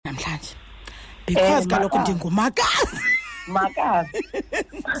because kaloku ndingumakazi.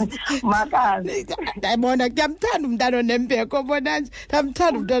 Makazi. Ndayibona ndiyamthanda umntana onembeko bona nje.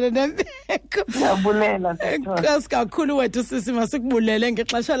 Ndiyamthanda umntana onembeko. Ndiyabulela Sithole. Nkosi kakhulu wethu sisi, masikubulele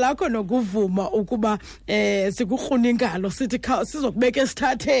ngexesha lakho nokuvuma ukuba sikukruna ingalo sithi sizokubeka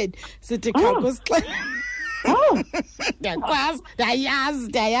esithatheni sithi kusixele.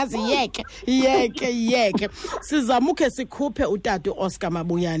 Ndiyayazi yeke sizama ukhe sikhuphe utata Oscar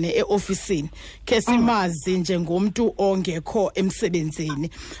Mabuyane eofisini ke simazi njengomntu ongekho emsebenzini.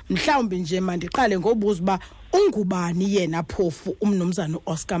 Mhlawumbi nje mandiqale ngobuza ba ungubani yena phofu umnumzana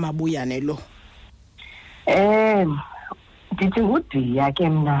Oscar Mabuyane lo. Ndithi nguDiya ke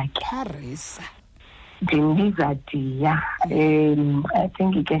mna ke. Harisa. Ndimbiza Diya. I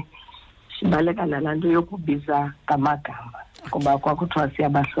think ke sibaleka nalanto yokubiza ngamagama kuba kwakuthiwa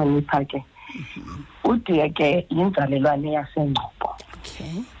siyabahlonipha ke. uDiya ke yinzalelwane yaseNgcobo.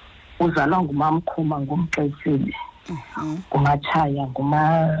 Okay. Uzalwa ngumamkhuma ngumXeseli. Ngumatshaya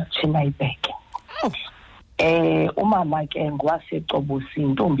ngumatshinaibheke. Umama ke ngwaseCobosi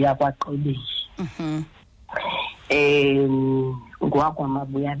intombi yakwaXobeyi.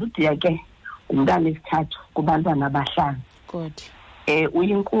 NgwakwaMabuyane. uDiya ke umntana esithathu kubantwana abahlanu. Good.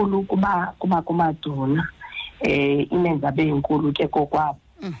 Uyinkulu kuba kumadona imenza abe inkulu ke kokwabo.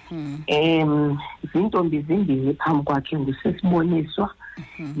 Zintombi zimbini phambi kwakhe ngusisiboniswa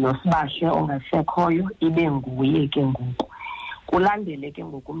noSibahle ongasekhoyo ibe nguye ke ngoku. Kulandele ke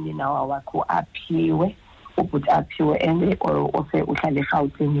ngokumnina wakhe uAphiwe, ubhuti Aphiwe ose uhlala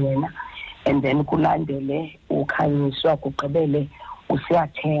eGauteng yena, and then kulandele uKhanyiswa kugqibele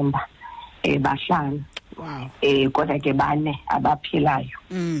uSiyathemba bahlanu. Wow. Kodwa ke bane abaphilayo.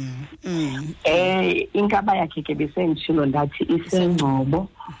 Inkaba yakhe ke besendishilo ndathi iseNgcobo.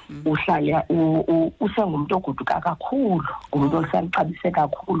 Uhlala usengumuntu oguduka kakhulu, umuntu osalixabise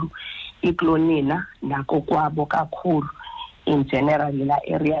kakhulu iklonina nako kwabo kakhulu in general la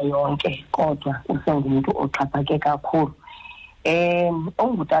area yonke, kodwa usengumuntu oxhaphake kakhulu.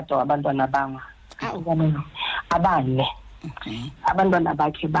 Ongutata wabantwana abane. Abantwana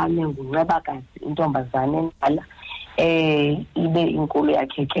bakhe bane nguNcebakazi intombazane endala, ibe inkulu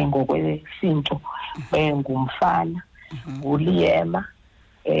yakhe ke ngokwesinto ngumfana uLiyema,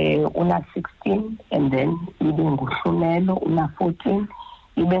 una 16, and then ibe nguHlumelo una 14,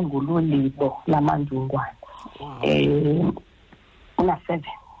 ibe nguLulibo laMandungwane. Una 7,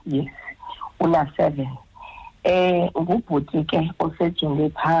 yes, una 7. Ngubhuti ke osejonge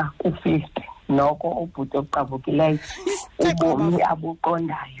pha ku-50, noko ubhuti oqabukileyo ubomi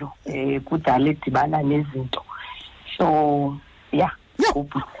abuqondayo kudala edibana nezinto. So yeah.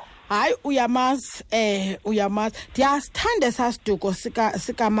 Hayi uyamazi ndiyasithanda sasiduko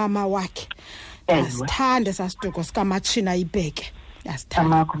sika mama wakhe. Ndiyasithanda sasiduko sika Matshinaibheke.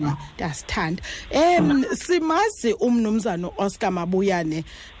 Ndiyasithanda. Simazi umnumzana Oscar Mabuyane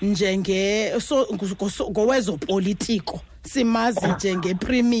ngowezopolitiko. Simazi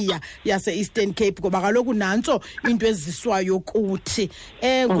njengepremier yase-Eastern Cape ngoba kaloku nantso into eziswayo kuthi.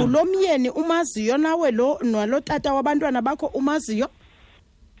 Ngulomyeni umaziyo nawe nalo tata wabantwana bakho umaziyo?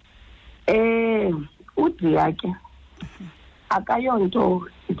 uDiya ke akayonto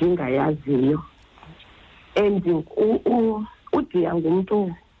ndingayaziyo. uDiya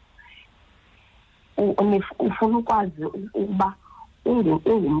ngumuntu ufuna ukwazi ukuba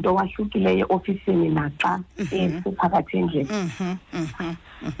ungumuntu owahlukileyo ofisini naxa esiphakathi endlini.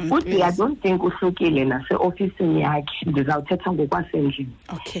 uDiya I don't think uhlukile nase-ofisini yakhe, ndizawuthetha ngokwasendlini.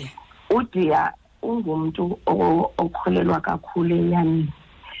 Okay. uDiya ungumuntu okholelwa kakhulu enyameni,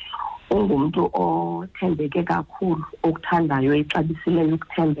 ungumuntu othembeke kakhulu, okuthandayo exabisileyo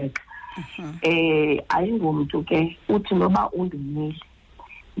ukuthembeka. Ayingumuntu ke uthi noba undumile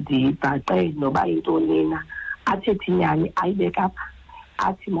ndibhaqe noba yintoni na athethe inyani ayibeka apha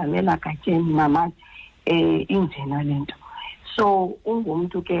athi mamela gatyeni mama injena lento. So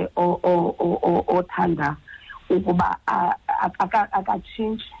ungumuntu ke othanda ukuba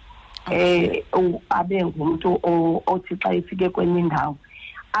akatshintshi abe ngumuntu othi xa ifike kwenye indawo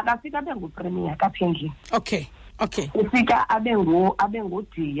akafika abe ngupremier kaphendlini. Okay. Ufika abe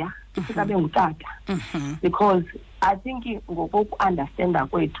nguDiya, ufika abe ngutata. Because I think ngoku-understanda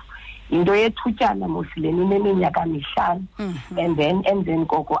kwethu into yethutyana mosileni neminyaka 5 and then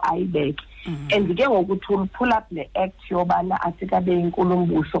koko ayibeke. And ke ngokuthi pull up le act yobana afika abe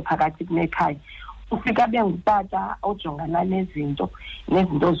inkulumbuso phakathi kunekhaya. Ufika abe ngutata ojongana nezinto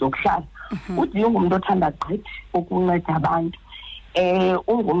zokuhlala. uDiya ungumuntu othanda gqithi ukunceda abantu.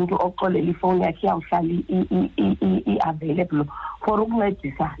 Ungumuntu oxolela ifoni yakhe yawuhlala i-available for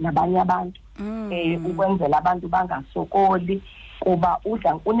ukuncedisa nabanye abantu, ukwenzela abantu bangasokoli kuba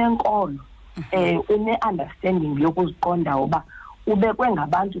udla unenkolo une-understanding yokuziqonda uba ubekwe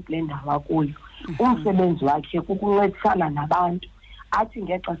ngabantu kule ndawo akuyo. Umsebenzi wakhe kukuncedisana nabantu, athi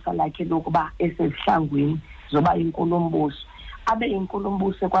ngexesha lakhe lokuba esesihlangwini zoba inkulumbuso abe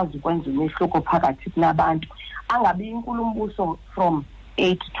inkulumbuso ekwazi ukwenza umehluko phakathi kunabantu, angabi inkulumbuso from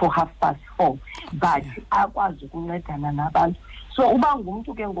 8 to 4:30, but akwazi ukuncedana nabantu. So uba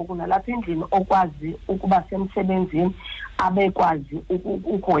ngumuntu ke ngoku nalapha endlini okwazi ukuba semsebenzini abekwazi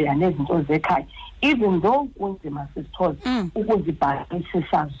ukuhoya nezinto zekhaya, even though kunzima sisithoze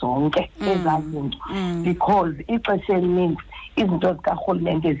ukuzibhalisisa zonke ezazinto, because ixesha elininzi izinto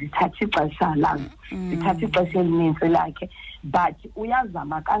zikarhulumente zithatha ixesha lazo, zithatha ixesha elininzi lakhe, but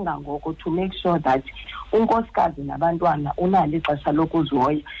uyazama kangangoko to make sure that unkosikazi nabantwana unalo ixesha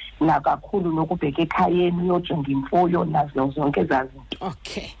lokuzihoya nakakhulu nokubheka ekhayeni uyojonga imfuyo nazo zonke ezazinto.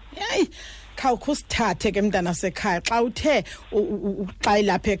 Okay. Hayi, khawukusithathe ke mntana sekhaya xa uthe xa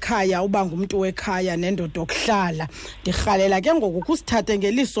ilapha ekhaya uba ngumuntu wekhaya nendoda okuhlala, ndirhalela ke ngoku kusithathe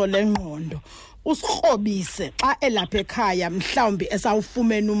ngeliso lengqondo, usikrobise xa elapha ekhaya mhlawumbi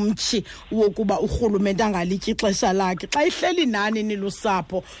esawufumene umtshi wokuba urhulumente angalityi ixesha lakhe, xa ihleli nani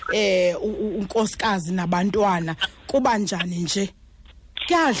nilusapho unkosikazi nabantwana, kuba njani nje?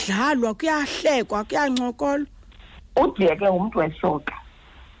 Kuyadlalwa, kuyahlekwa, kuyancokolwa? Udiye ke umuntu wesoka.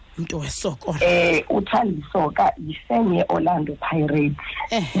 Umuntu wesoka. Uthanda isoka, yifan ye-Orlando Pirates.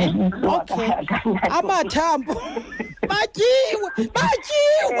 Okay. Amathambo.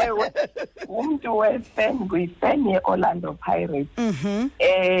 Batyiwe. Umuntu wefan ye-Orlando Pirates.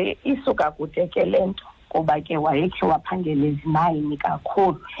 Isuka kude ke lento kuba ke wayekhe waphangela ezimayini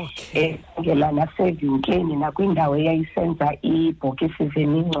kakhulu. Phangela nasevinkeni nakwindawo eyayisenza ibhokisi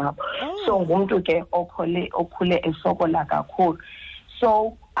zemingcwabo. So ngumuntu ke okhule esokola kakhulu.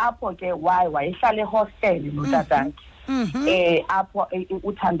 So apho ke wayehlala ehostel notatakhe. Apho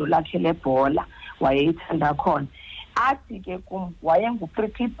uthando lakhe lebhola wayeyithanda khona. Athi ke kum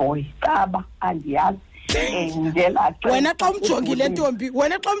wayengu-pretty boy Kaba andiyazi. Wena xa umjongile ntombi,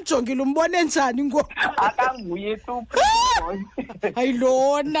 wena xa umjongile umbone njani ngoku? Akanguye tu pretty boy.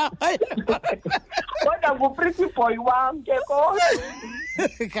 Ayilona. Kodwa ngu-pretty boy wam ke kodwa.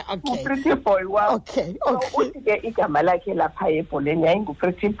 Ngu-pretty boy wam. Okay. Uthi ke igama lakhe lapha ebholeni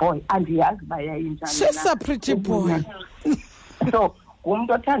yayingu-pretty boy, andiyazi uba yayinjani. Shesa pretty boy. So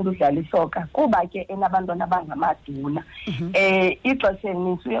ngumuntu othanda udlala isoka kuba ke enabantwana abangamaduna. Ixesha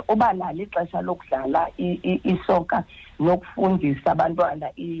elinintsi uba nalo ixesha lokudlala isoka nokufundisa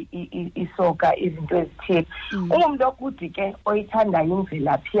abantwana isoka izinto ezithile. Umuntu okude ke oyithandayo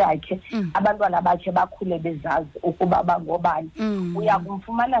imvelaphi yakhe, abantwana bakhe bakhule bezazi ukuba bangobani. Uya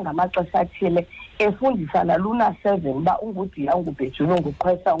kumfumana ngamaxesha athile efundisa naluna 7 uba ungudiya, ungubhejulu,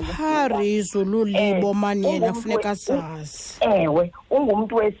 unguqhwesa, Harizo lulibo maniyena funeka sazi. Ewe,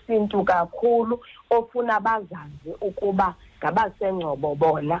 ungumuntu wesintu kakhulu ofuna bazazi ukuba ngabasengcobo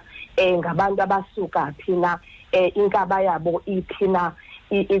bona, ngabantu abasuka phi na, inkaba yabo iphi na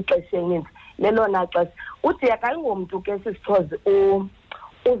ixesha elinintsi. Lelona xesha uthi akayingomuntu ke sisithoze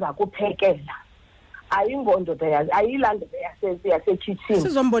uza kuphekela, ayingondoda yazi, ayilandoda yasekitchen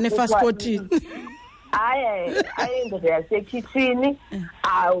sizombona efaskotini. Ayindoda yasekitchen,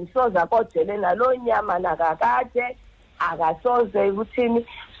 awusoza kodele nalo nyama nakakade, akasoze ukuthini.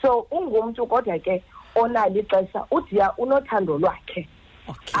 So ungumuntu kodwa ke onalo ixesha, uthi unothando lwakhe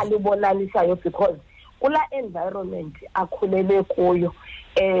alubonanisayo, because kula environment akhulele kuyo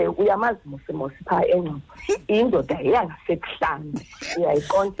uyamazi Mosimosi pha eNgcobo indoda yangasekuhlanga,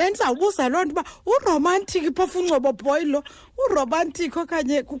 uyayiqonda. Bendizawubuza loo nto uba uromantic phofu uNgcobo boy lo, uromantic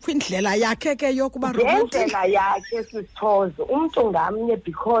okanye kukho indlela yakhe ke yokuba romantic? Indlela yakhe sisithoze umntu ngamnye,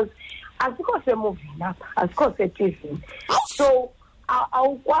 because asikho semovini apha, asikho seTV. So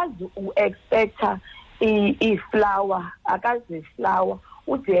awukwazi uexpecta iflower, akazi iflower.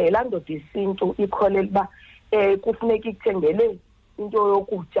 Ude laa ndoda isintu ikholela uba kufuneka ikuthengele into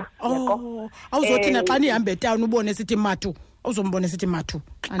yokutya. Awuzothi naxa nihambe etawuni ubone sithi matu, awuzombone sithi matu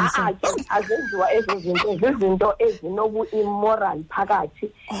xa azenziwa ezo zinto, zizinto ezinobu-immoral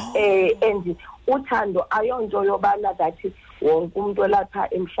phakathi. And uthando ayonto yobana that wonke umuntu olapha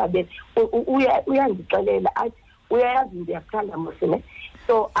emhlabeni. Uyandixelela athi uyayazi ndiyakuthanda Mosine,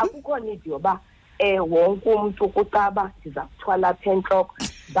 so akukho need yoba wonke umuntu kucaba ndiza kuthwala apha entloko,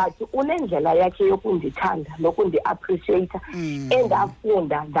 but unendlela yakhe yokundithanda nokundi-appreciate.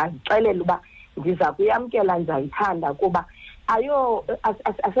 Endafunda ndazixelela uba ndiza kuyamkela, ndizayithanda kuba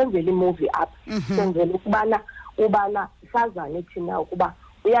asenzele imovie apha, senzele ubana sazane thina ukuba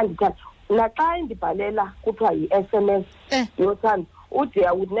uyandithanda. Naxa indibhalela kuthiwa yi-SMS yothando, ude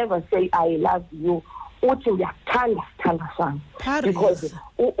I would never say I love you uthi ndiyakuthanda sithanda sami, because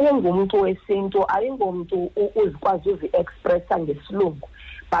ungumuntu wesintu ayingomuntu uzikwazi uzi-expressa ngesilungu,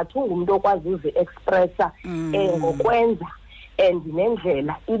 but ungumuntu okwazi uzi-expressa ngokwenza, and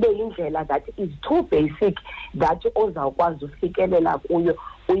nendlela ibe indlela that is too basic that ozawukwazi ufikelela kuyo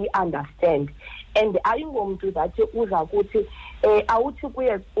uyi-understand. And ayingomuntu that uza kuthi awuthi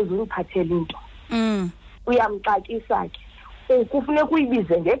kuye uzungiphathela into uyamxakisa ke, kufuneka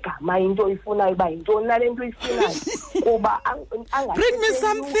uyibize ngegama into oyifunayo uba yintoni nale nto uyifunayo kuba bring me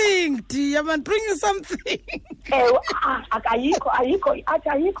something dear man, bring me something. ayikho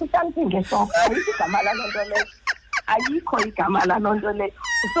something ngesoko, ayikho igama lalo nto leyo, ayikho igama lalo nto leyo.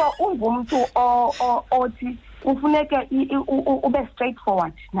 So ungumntu othi ufuneke ube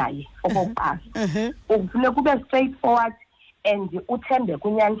straightforward naye okokuqala, ufuneka ube straightforward and uthembe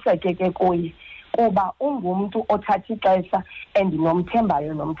kunyaniseke ke kuye, kuba ungumntu othatha ixesha and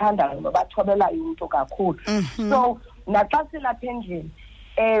nomthembayo nomthandayo nobathobelayo umuntu kakhulu. So naxa silapha endlini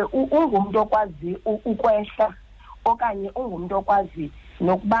ungumntu okwazi ukwehla okanye ungumntu okwazi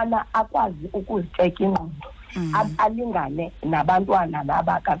nokubana akwazi ukuziteka ingqondo, alingane nabantwana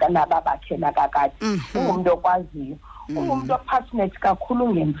nababakhela kakade. Ungumntu okwaziyo, ungumntu opassionate kakhulu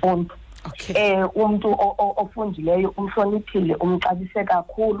ngemfundo. Umuntu ofundileyo, umhloniphile, umxabise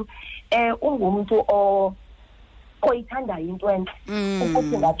kakhulu. Ungumntu oyithandayo into entle,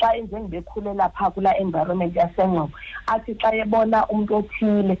 ukuthi ngaxa njengibekhulela phaa kula environment yaseNgcobo, athi xa ebona umuntu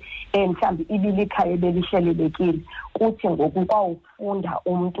othile mhlawumbi ibili ikhaya ebelihlelelekile, kuthi ngoku kwawufunda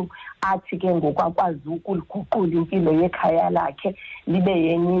umuntu athi ke ngokwakwazi ukuliguqula impilo yekhaya lakhe libe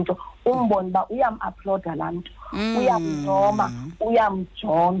yenye into, umbone uba uyam-aploda laa mntu, uyamncoma,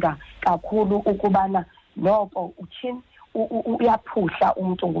 uyamjonga kakhulu ukubana noko uthini uyaphuhla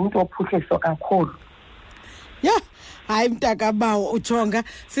umuntu, ngumntu ophuhliso kakhulu. Yeah, hayi mntakabawo ujonga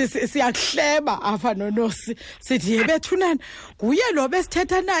siyakuhleba apha nonosi sithi yebethunana nguye lo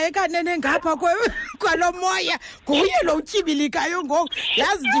besithetha naye kanene ngapha kwalo moya, nguye lo utyibilikayo ngoku,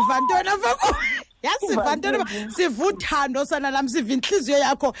 yazi ndiva ntoni apha yazi siva ntoni, siva uthando sana lam, siva intliziyo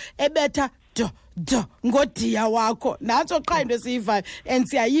yakho ebetha do ngodiya wakho, nantso qha into esiyivayo. And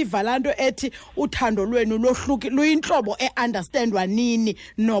siyayiva laa nto ethi uthando lwenu luyintlobo e-understandwa nini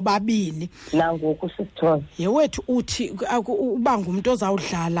nobabini. Nangoku sisithola yewethu uthi uba ngumntu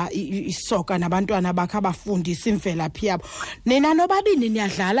ozawudlala isoka nabantwana bakhe abafundisa imvelaphi yabo. Nina nobabini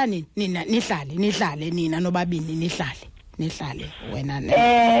niyadlala nina nidlale nina nobabini nidlale wena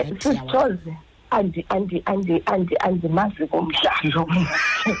sisithoze andimazi komdlalo.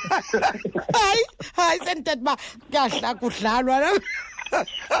 hayi sendithetha uba kuyadla kudlalwa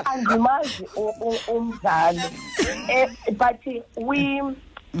andimazi umdlalo. But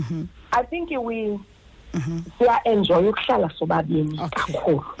I think siya-enjoy ukuhlala sobabini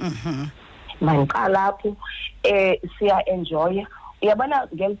kakhulu. Mandiqala apho siya-enjoya. Uyabona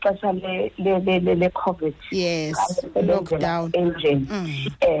ngeli xesha le-COVID, yes, lockdown endlini,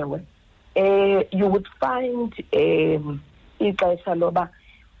 ewe you would find ixesha loba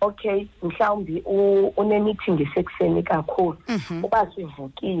okay mhlawumbi une-meeting esekuseni kakhulu, uba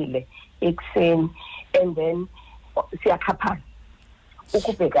sivukile ekuseni and then siyakhaphana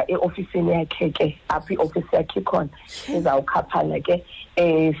ukubheka e-ofisini yakhe ke apho i-ofisi yakhe ikhona, sizawukhaphana ke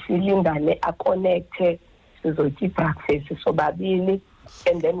silingane aconnecte, sizotya ibreakfast sobabili,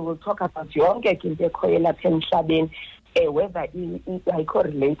 and then we'll talk about yonke ke into ekhoyo lapha emhlabeni, whether ayikho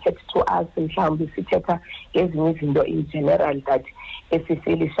related to us, mhlawumbi sithetha ngezinye izinto in general that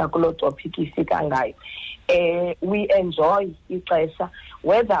esifilisha kulo topic ifika ngayo. We enjoy ixesha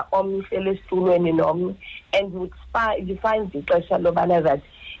whether omhlele esitulweni nomnye, and you find ixesha lobana that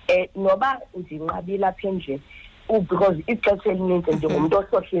noba ndinqabile apha endlini, because ixesha elininzi ndingumntu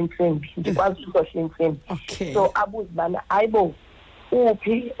osohla intsimbi, ndikwazi usohla intsimbi. So abuze ubana hayibo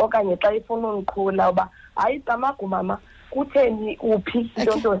uphi, okanye xa ifuna undiqhula uba hayi gamagumama kutheni uphi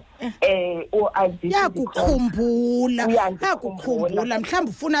into yakukhumbula mhlawumbi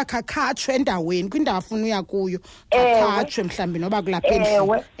ufuna khakhatshwe endaweni kwindawo afuna uya kuyo, khakhatshwe mhlawumbi noba kulapha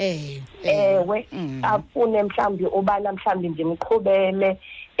endlini. Ewe afune mhlawumbi ubana mhlawumbi ndimqhubele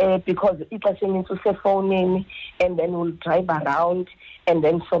because ixesha elinintsi usefowunini, and then we'll drive around and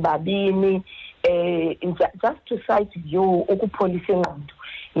then sobabini just to side view, ukupholisa ingqondo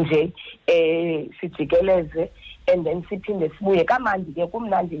nje sijikeleze, and then siphinde sibuye kamandi ke.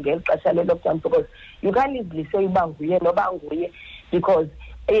 Kumnandi ngeli xesha le-lockdown because you can't easily say uba nguye noba nguye, because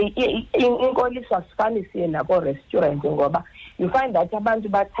inkoliso asifani siye nako-restaurant, ngoba you find that abantu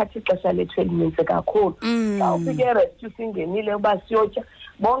bathatha ixesha lethu elinintsi kakhulu. Xa ufike e-restaurant singenile uba siyotya,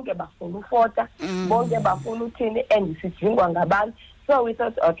 bonke bafuna ufota, bonke bafuna uthini, and sidingwa ngabantu. So we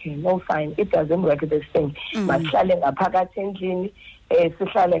thought, okay, no, fine, it doesn't work this thing. Masihlale ngaphakathi endlini,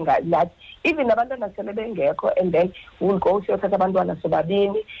 sihlale ngathi. Even abantwana sele bengekho, and then we'll go siyothatha abantwana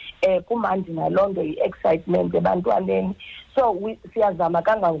sobabini, kumandi nalondo i-excitement ebantwaneni. So siyazama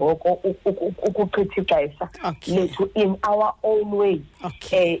kangangoko ukuchitha ixesha lethu in our own way.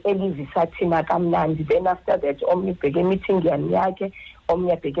 Elivisa thina kamnandi. Then after that, omnye ubheke emeeting yakhe,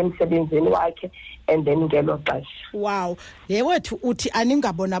 omnye abheke emsebenzini wakhe, and then ngelo xesha. Wow. Yewethu uthi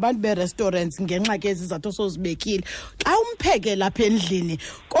aningabona abantu be-restaurants ngenxa ke izizathu sozibekile. Xa umpheke lapha endlini,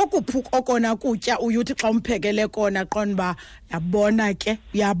 kokuphi okona kutya uyuthi xa umphekele kona qonba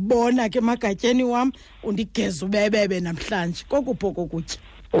uyabona ke magatyeni wam undigeza ubebebe namhlanje. Kokuphi okokutya?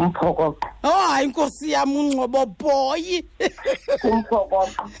 Umphokoqo. Hayi inkosi yami uncobo boy.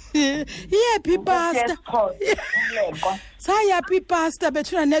 Umphokoqo. Yephi pasta? Sayaphi pasta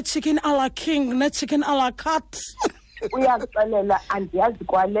bethuna ne-chicken a la king, ne-chicken a la cat. Uyaxelela andiyazi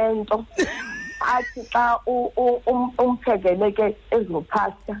kwalento. Athi xa umphekele ke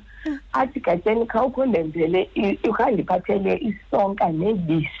ezopasta. Athi gatyeni khawukho ndenzele ukhandiphathele isonka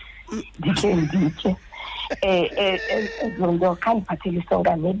nebisi. Nditye. Ezondo khandiphathele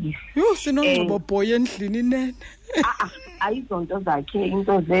isonka nebisi. Yho sinongcobo boy endlini nene. Ayizonto zakhe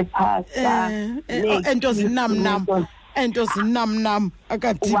into zepasta. Ento zinamnam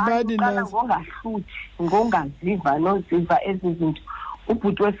akadibani nazo. Ngongaziva noziva ezi zinto.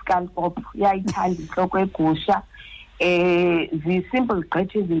 Ubhuti wesikalpop uyayithanda inhloko egusha. Zi-simple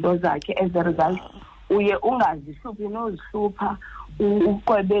gqithi izinto zakhe. As a result, uye ungazihluphi nozihlupha.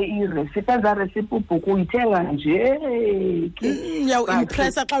 Uqwebe irecipe, eza recipe ubhuku uyithenga nje.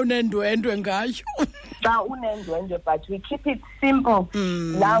 Impressa xa unendwendwe ngayo. Xa unendwendwe, but we keep it simple.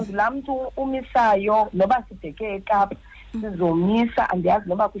 Laa mntu umisayo noba sibheke eKapa sizomisa, andiyazi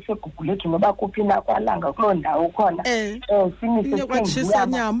noba kuseGugulethu noba kuphi na kwalanga kuloo ndawo khona. Sithenga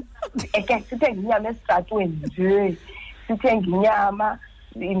inyama. Sithenga inyama esitratweni nje. Sithenga inyama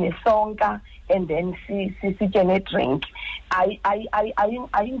inesonka, and then sitye ne-drink.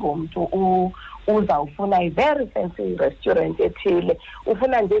 Ayingomntu uzawufuna i-very fancy restaurant ethile.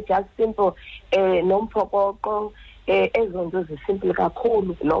 Ufuna nje just simple, nomphokoqo, ezo nto zisimple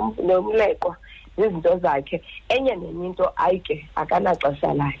kakhulu, nomleqwa, zizinto zakhe. Enye nenye into ayike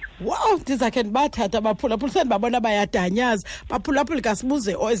akanaxesha layo. Wow, ndizakhe ndibathatha abaphulaphuli sendibabona bayadanyaza. Baphulaphuli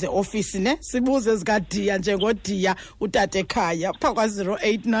kasibuze eze-ofisi ne? Sibuze zikadiya njengodiya utata ekhaya. Phaa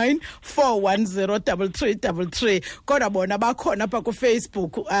kwa-089 410 3333. Kodwa bona bakhona phaa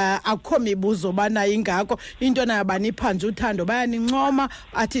kuFacebook. Akukho mibuzo banayo ingako. Into nayo banipha nje uthando bayanincoma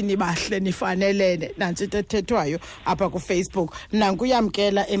athi nibahle nifanelene. Nantsi into ethethwayo apha kuFacebook. Nanku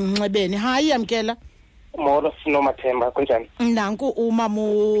uyamkela emnxebeni. Hayi yamkela. Molo Sinomathemba kunjani? Nanku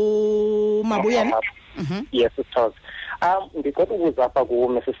Mabuyane. Yes, Sithokoze. Ngicela ukuza apha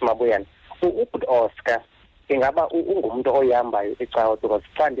kuwe Siya Mabuyane. Ubhuti Oscar ingaba ungumuntu oyihambayo ecawa because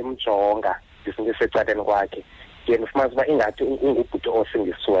xa ndimjonga ndisecaleni kwakhe yena ufumanisa uba ingathi ungubhuti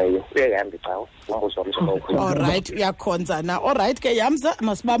osingisiweyo uyayihamba icawa umbuzo wamjelo. Alright, uyakhonzana. Alright ke yamza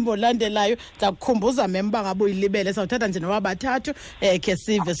masibambe olandelayo ndakukhumbuza memba ngabe uyilibele sawuthatha nje noba bathathu ke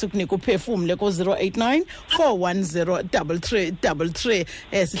sive sikunika uphefumule ko 089 410 3333.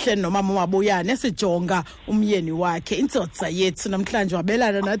 Sihleli nomama Mabuyane sijonga umyeni wakhe intsotsa yethu namhlanje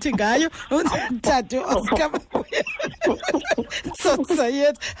wabelana nathi ngayo uThatu Oscar intsotsa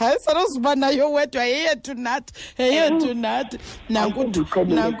yethu hayi sanoziba nayo wedwa yeyethu nathi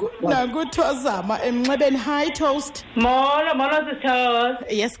nanguthozama emnxebeni. Hi Toast. Molo Sithokoze.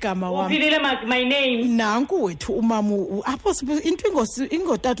 Yes gama wami. Uphilile my name. Nanku wethu umamu apho into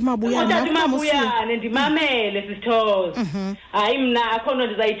ingotata Mabuyane ndimamele Sithokoze. Hayi mina akhona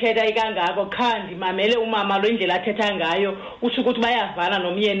ndizayithetha ikangako kha ndimamele umama lo indlela athetha ngayo usho ukuthi bayavana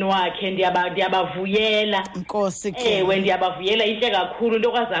nomyeni wakhe ndiyabavuyela. Inkosi ke. Ewe ndiyabavuyela inhle kakhulu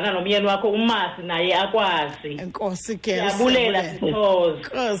into kwazana nomyeni wakho umasi naye akwazi. Inkosi ke. Yabulela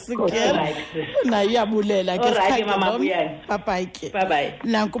Sithokoze. Inkosi ke. Na iyabulela ke sikhaya mama Mabuyane. Bye ke. Bye.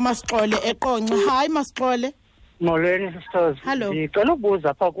 Nanku Masixole eQonce. Hi Masixole. Molweni Sithokoze. Ngicela ukubuza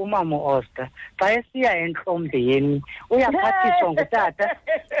apha kumama Oscar. Xa esiya enhlombeni uyaphathiswa ngutata.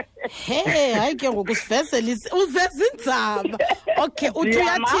 Hayi ke ngokusivezelisa uveza indzaba. Okay, uthi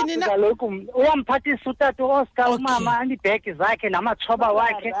uyathini na? Kaloku uyamphathisa utata Oscar umama andibheki zakhe namachoba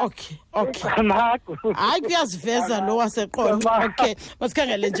wakhe. Okay. Okay. Hayi kuyasiveza lo waseqonqa. Okay.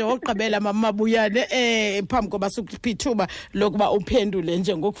 Masikhangele nje ogqibela Mama Mabuyane phambi koba sukuphithuba lokuba uphendule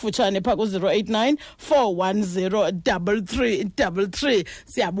nje ngokufutshane pha ku 089 4103333.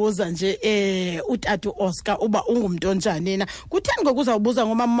 Siyabuza nje utatu Oscar uba ungumuntu onjani na. Kutheni ngokuzawubuza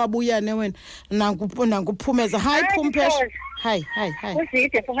ngoMama Mabuyane wena nanguphumeza. Hayi Phumphesha. Hayi.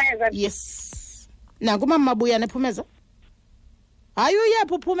 Usithe Phumeza. Yes. Nangu Mama Mabuyane Phumeza. Hayi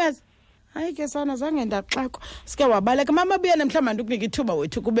uyaphi uphumeza? Hayi ke sana zange ndaxakwa. Sike wabaleka Mama Mabuyane mhlawumbe ukunika ithuba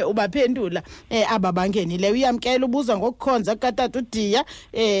wethu kube ubaphendula aba bangenile. Uyamkela ubuza ngokukhonza katata uDiya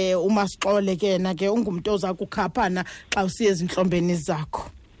uMasixole ke na ke ungumuntu oza kukhaphana xa usiye ezintlombeni zakho.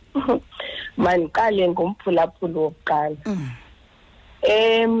 Maniqale ngomphulaphula wokuqala.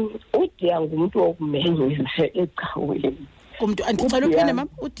 uDiya ngumuntu wokumenywa nje ecaweni. Umuntu andicela uphinde mama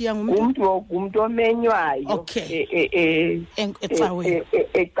uDiya ngumuntu omenywayo. Okay.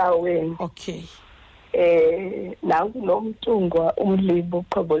 Ecaweni. Okay. Nangu nomcungwa umlibo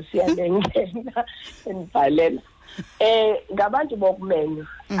qhobo siyalengena enibhalela. Ngabantu bokumenywa.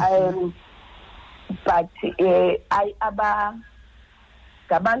 But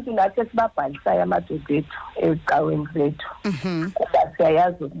ngabantu lathi sibabhalisayo amadoda ethu ecaweni zethu. Kodwa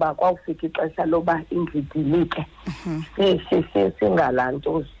siyayazi ukuba kwawufika ixesha loba ingidilike.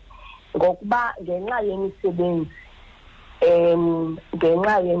 Singalantuzi ngokuba ngenxa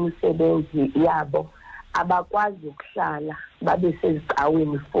yemisebenzi yabo abakwazi ukuhlala babe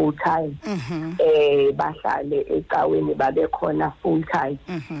sezicaweni full time. Bahlale ecaweni babe khona full time.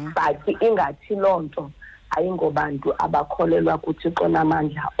 But ingathi lonto ayingobantu abakholelwa kuThixo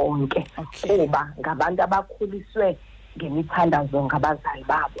namandla onke kuba ngabantu abakhuliswe ngemithandazo ngabazali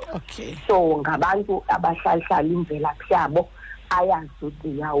babo. So ngabantu abahlala imvelaphi yabo ayazi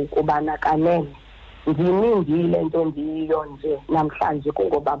uDiya ukubana kanene ndinindile into ndiyo nje namhlanje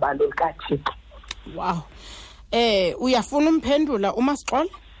kungobaba lo kaThixo. Wow. Uyafuna umphendula uMasixole?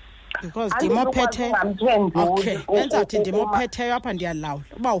 Because ndimophethe. Okay. Enzathi ndimophethe apha ndiyalawula.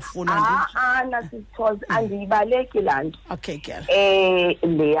 Uba ufuna nje. Nasithoza andiyibaleki lanto. Okay girl.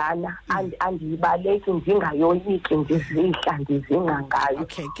 Leyana andiyibaleki ndingayoyiki ndizinga ngayo.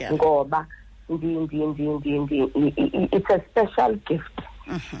 Okay girl. Ngoba it's a special gift.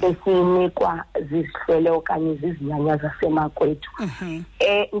 Esinikwa zihlele okanye zizinyanya zasemakwethu.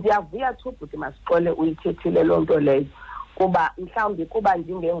 Ndiyavuya ukuthi Masixole uyithethile lonto leyo. Kuba mhlawumbe kuba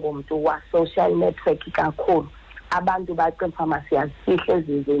njengengomntu wa social network kakhulu abantu bacemfa masiyasihle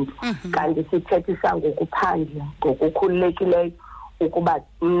izinto kanti sithethisa ngokuphandle ngokukhululekileyo ukuba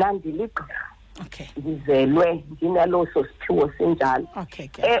mna ndiligqirha. Okay. Ngizelwe ndinalo siphiwo sinjalo. Okay.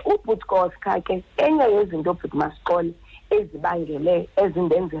 Oscar ke enye yezinto ubhuti Masixole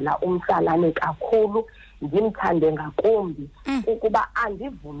ezindenzela umtsalane kakhulu ngimthande ngakumbi ukuba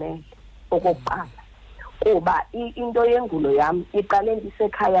andivumele okokuqala kuba into yengulo yami iqale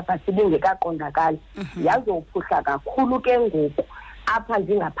ndisekhaya basibingekaqondakali yazophuhla kakhulu ke ngoku apha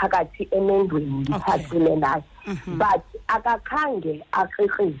ndingaphakathi emendweni ndiphathile naye. But akakhange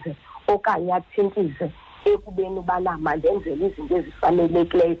akhiqize okanye athintize ekubeni ubana mandenzele izinto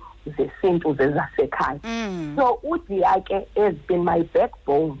ezifanelekileyo zesintu zezasekhaya. So uDiya ke has been my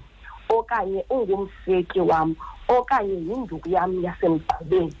backbone okanye ungumseki wami okanye yinduku yami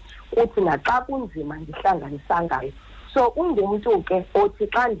yasemqhubeni uthi naxa kunzima ndihlanganisa ngayo. So ungumuntu ke othi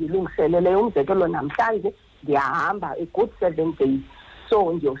xa ndilungiselele umzekelo namhlanje ndiyahamba a good 7 days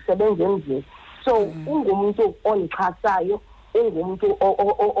so ndiyosebenza endlini. So ungumuntu onixhasayo, ungumuntu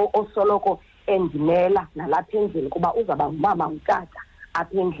osoloko endimela nalapha endlini kuba uzaba ngumama utata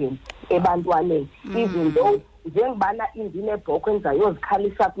apha endlini ebantwaneni. Izinto njengobana indinebhokwe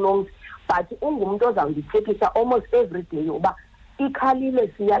endizayozikhalisa kulo mzi but ungumuntu ozawundithethisa almost every day uba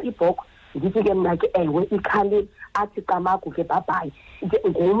ikhalile Siya ibhokwe ndithi ke mna ke ewe ikhalile athi qamagu ke babhayi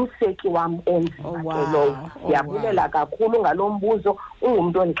ngumseki wami onzima ke lowo. Ndiyabulela kakhulu ngalombuzo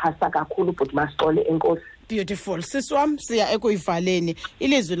ungumuntu ondixhasa kakhulu ubhuti Masixole enkosi. Beautiful. Sisi wam siya ekuyivaleni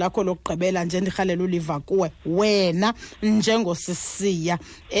ilizwi lakho lokugqibela nje ndirhalela uliva kuwe wena njengosisiya.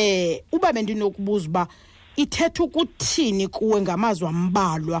 Uba bendinokubuza uba ithetha ukuthini kuwe ngamazwi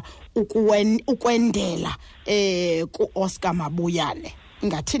ambalwa ukwendela kuOscar Mabuyane,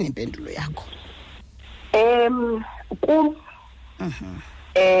 ingathini impendulo yakho?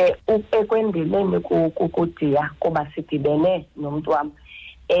 Ekwendeleni kuDiya kuba sidibene nomuntu wami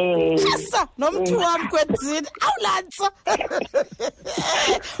Sasa nomuntu wami kwenzini awulansa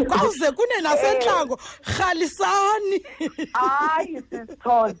kwawuze kune nasentlango khalisani. Hayi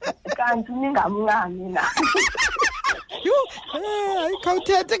sisithoza kanti ningamncane na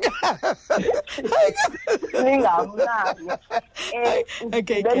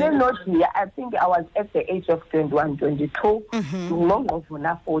Okay. I think I was at the age of 21, 22.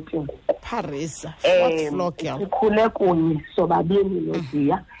 Ngomvuna 14. Paris. Fourth floor girl. Sikhule kunye sobabini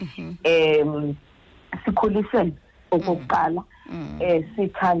noDiya. Sikhulisene okokuqala.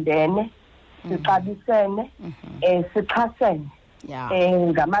 Sithandene, sixabisene, sixhasene.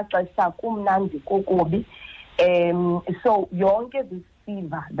 Ngamaxesha kumnandi kokubi. So yonke this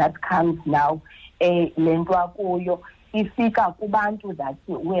fever that comes now, lento akuyo ifika kubantu that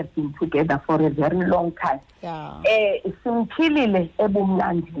we have been together for a very long time. Simphilile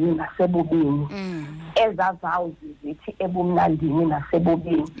ebumnandini nasebubini. Ezavaws zithi ebumnandini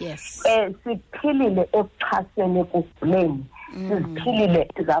nasebubini. Siphilile ekuxhasene kuguleni. Siphilile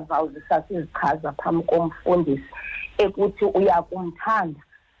izavaws sasizichaza phambi komfundisi ekuthi uyakumthanda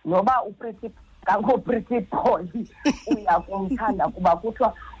noba uPretty Pretty Boy uyakumthanda kuba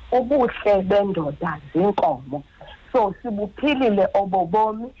kuthiwa ubuhle bendoda zinkomo. So sibuphilile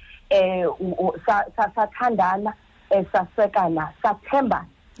obobomi sathandana sasekana sathembana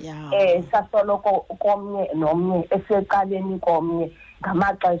sasoloko komnye nomnye eseqaleni komnye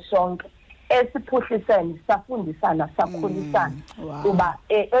ngamaxesha onke esiphuhlisene safundisana sakhulisana kuba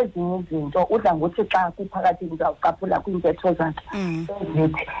ezinye izinto udla ngothi xa kuphakathi ngizawuqaphula kwintetho zakhe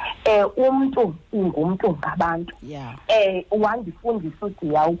ezithi umuntu ungumuntu ngabantu wandifundisa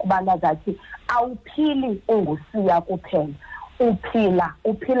uDiya ukubana zathi awuphili unguSiya kuphela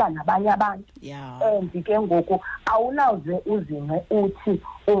uphila nabanye abantu ke ngoku awunawuze uzime uthi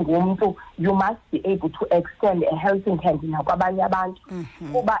ungumuntu. You must be able to extend a helping hand nakwabanye abantu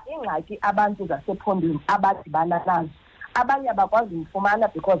kuba ingxaki abantu zasephondweni abadibana nazo abanye abakwazi umfumana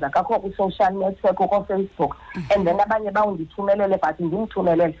because akakho ku-social network ko-Facebook and then abanye bawundithumelele but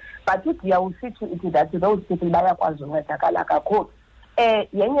ndimthumelele but uDiya usithi ithi that those people bayakwazi uncedakala kakhulu.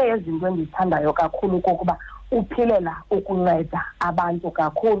 Yenye yezinto endizithandayo kakhulu kokuba uphilela ukunceda abantu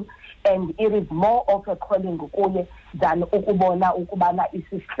kakhulu and it is more of a calling kuye than ukubona ukubana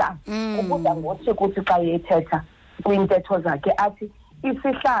isihlalo ukuza ngothi kuthi xa yethetha kwintetho zakhe athi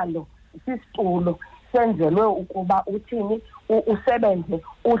isihlalo sisitulo senzelwe ukuba uthini usebenze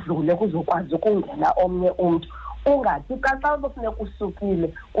udlule kuzokwazi ukungena omnye umuntu ungathi xa kufuneka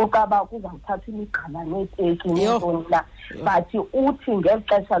usukile uqaba kuzawuthatha imigqala neeteki nentoni na but uthi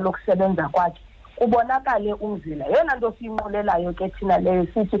ngexesha lokusebenza kwakhe ubonakale umzila. Yena nto siyinqulelayo ke thina leyo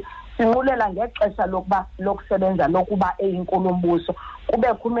sithi sinqulela ngexesha lokusebenza lokuba eyinkulumbuso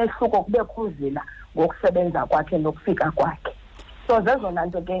kubekho umehluko kubekho umzila ngokusebenza kwakhe nokufika kwakhe. So zezona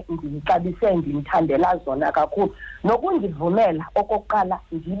nto ke ndiyixabise ndimthandela zona kakhulu nokundivumela okokuqala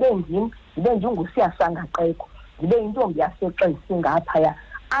ndibe ndinguSiya Sangaqeko ndibe intombi yasexesi ngaphaya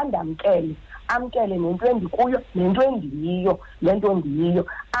amkele nento endikuyo nento endiyiyo lento ndiyiyo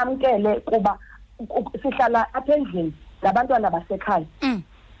amkele kuba sihlala apha endlini nabantwana basekhaya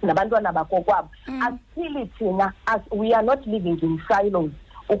nabantwana bakokwabo asithili thina as we are not living in silos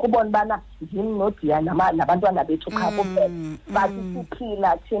ukubona bana ndim noDiya nabantwana bethu qha kuphela but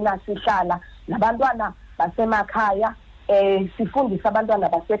siphila thina sihlala nabantwana basemakhaya sifundisa abantwana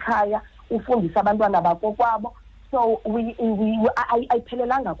basekhaya ufundisa abantwana bakokwabo. So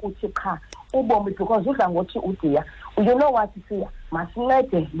ayiphelelanga kuthi qha ubomi because udla ngothi uDiya you know what Siya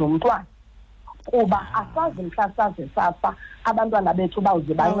masincede lo mntwana kuba asazi mhlasaze safa abantwana bethu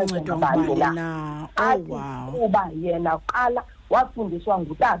bawuze bancede abantu la kuba yena uqala wafundiswa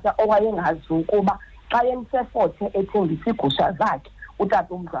ngutata owayengazi ukuba xa yemsefothe ethengisa igusha zakhe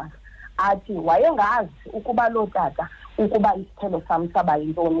utata umzala athi wayengazi ukuba lo tata ukuba isithelo sam saba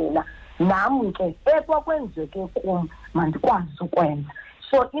yintoni na nam ke ekwakwenzeke kum mandikwazi ukwenza.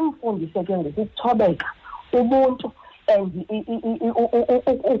 So imfundise ke ngokuthobeka ubuntu and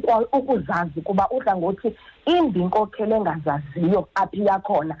ukuzazi kuba udla ngothi imbi inkokhelo engazaziyo aphi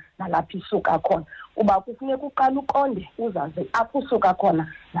yakhona nalapho isuka khona kuba kufuneka uqala uqonde uzazi apho usuka khona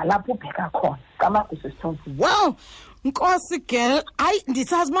nalapho ubheka khona. Kamagusu Sithole. Wow, Nkosi girl,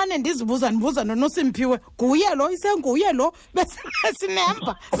 ndisazimane ndizibuza noNoSimphiwe nguye lo isenguye lo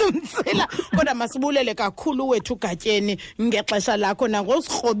besinemba simtsila kodwa masibulele kakhulu wethu Gatyeni ngexesha lakho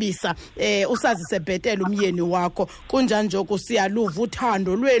nangosikrobisa usazise bhetele umyeni wakho kunjani nje kusiyaluva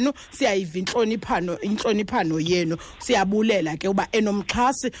uthando lwenu siyayiva inhloniphano yenu siyabulela ke uba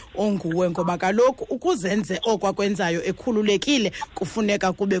enomxhasi onguwe ngoba kaloku ukuzenze okwakwenzayo ekhululekile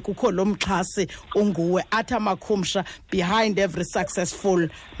kufuneka kube kukho lo mxhasi onguwe athi amakhumsha. Behind every successful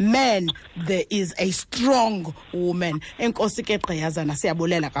man there is a strong woman. Enkosi ke Gqiyazana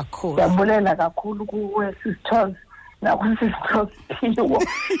siyabulela kakhulu. Siyabulela kakhulu kuwe Sithole nakusisithiwo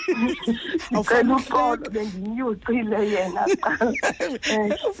ngicela uxolo benginyucile yena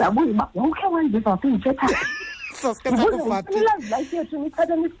sabuye uba ukhe wandiva singithetha ilazi yethu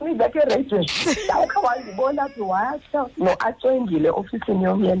nithatha nisinika ke radio ukhe wandibona athi washo no-acwengile ofisini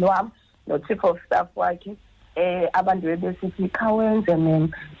yomyeni wami no-chief of staff wakhe abantu bebesithi khawenze mem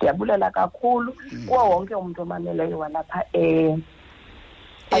ndiyabulela kakhulu kuwo wonke umuntu omameleyo walapha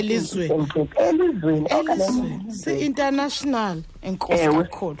elizweni si-international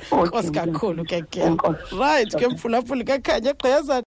enkosi kakhulu ke right ke mphulaphuli kakhanya gqeza